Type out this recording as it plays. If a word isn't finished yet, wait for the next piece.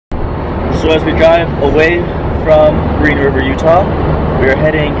So as we drive away from Green River, Utah, we are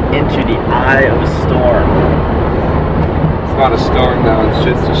heading into the eye of a storm. It's not a storm though, it's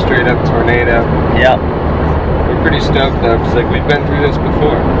just a straight up tornado. Yep. We're pretty stoked though, because like we've been through this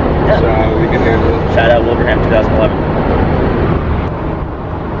before, so we can handle it. Shout out Wilbraham 2011.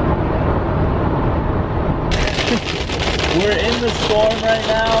 We're in the storm right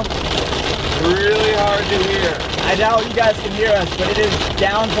now. Really hard to hear. I doubt you guys can hear us, but it is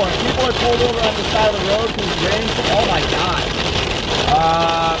downpouring. People are pulled over on the side of the road because it's raining. Oh my god.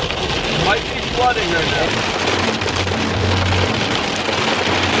 Might be flooding right now.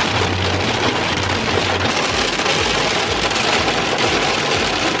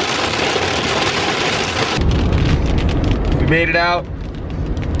 We made it out.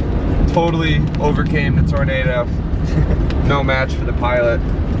 Totally overcame the tornado. No match for the pilot.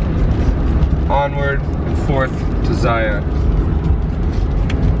 Onward and forth to Zion.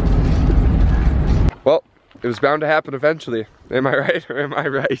 Well, it was bound to happen eventually. Am I right or am I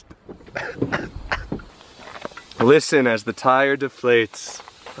right? Listen as the tire deflates.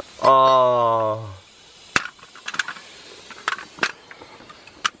 Oh.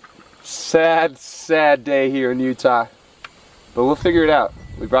 Sad, sad day here in Utah. But we'll figure it out.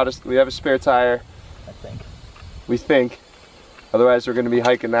 We have a spare tire. I think. We think. Otherwise we're gonna be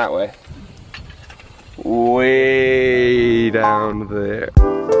hiking that way. Way down there.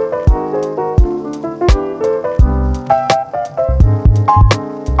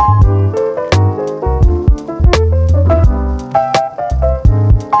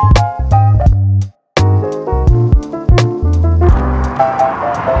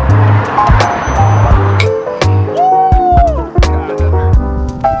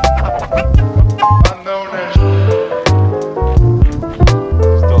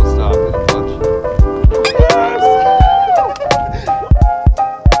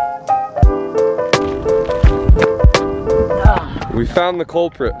 We found the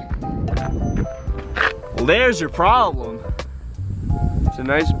culprit. Well, there's your problem. It's a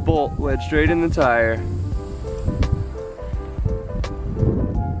nice bolt wedged straight in the tire.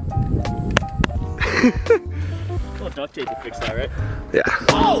 A little duct tape to fix that, right? Yeah.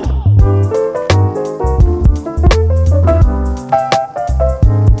 Oh!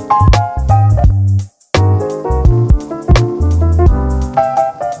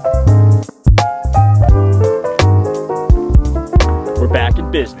 Back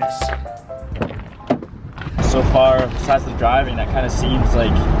in business. So far, besides the driving, that kind of seems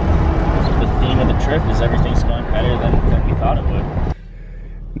like the theme of the trip is everything's going better than we thought it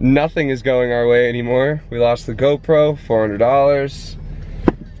would. Nothing is going our way anymore. We lost the GoPro, $400.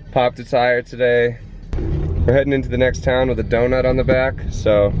 Popped a tire today. We're heading into the next town with a donut on the back,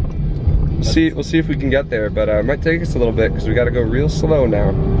 so we'll see if we can get there, but it might take us a little bit because we got to go real slow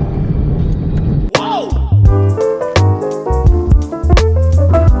now.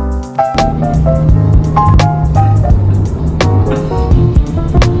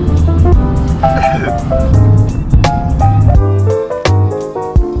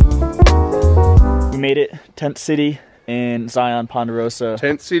 We made it, Tent City in Zion, Ponderosa.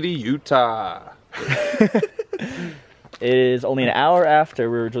 Tent City, Utah. It is only an hour after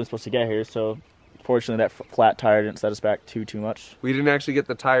we were really supposed to get here, so fortunately that flat tire didn't set us back too much. We didn't actually get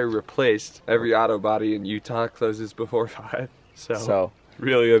the tire replaced. Every auto body in Utah closes before 5, so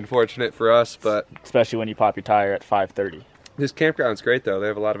really unfortunate for us, but especially when you pop your tire at 5:30. This campground's great though. They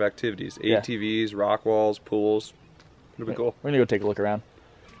have a lot of activities. ATVs, rock walls, pools. It'll be cool. We're gonna go take a look around.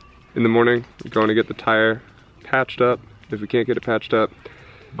 In the morning, we're going to get the tire patched up. If we can't get it patched up,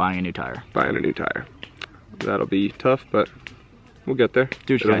 buying a new tire. Buying a new tire. That'll be tough, but we'll get there.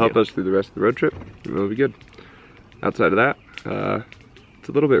 It'll help us through the rest of the road trip, and it'll be good. Outside of that, it's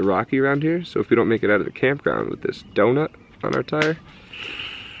a little bit rocky around here, so if we don't make it out of the campground with this donut on our tire,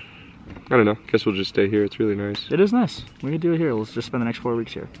 I don't know, guess we'll just stay here. It's really nice. It is nice. We can do it here. Let's just spend the next 4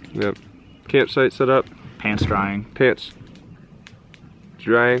 weeks here. Yep. Campsite set up. Pants drying. Pants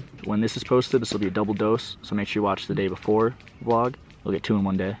drying. When this is posted, this will be a double dose, so make sure you watch the day before vlog. We'll get 2 in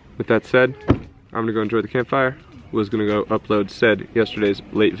one day. With that said, I'm gonna go enjoy the campfire. Was gonna go upload yesterday's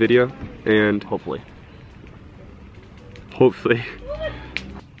late video, and hopefully. Hopefully.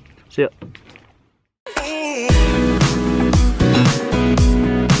 See ya.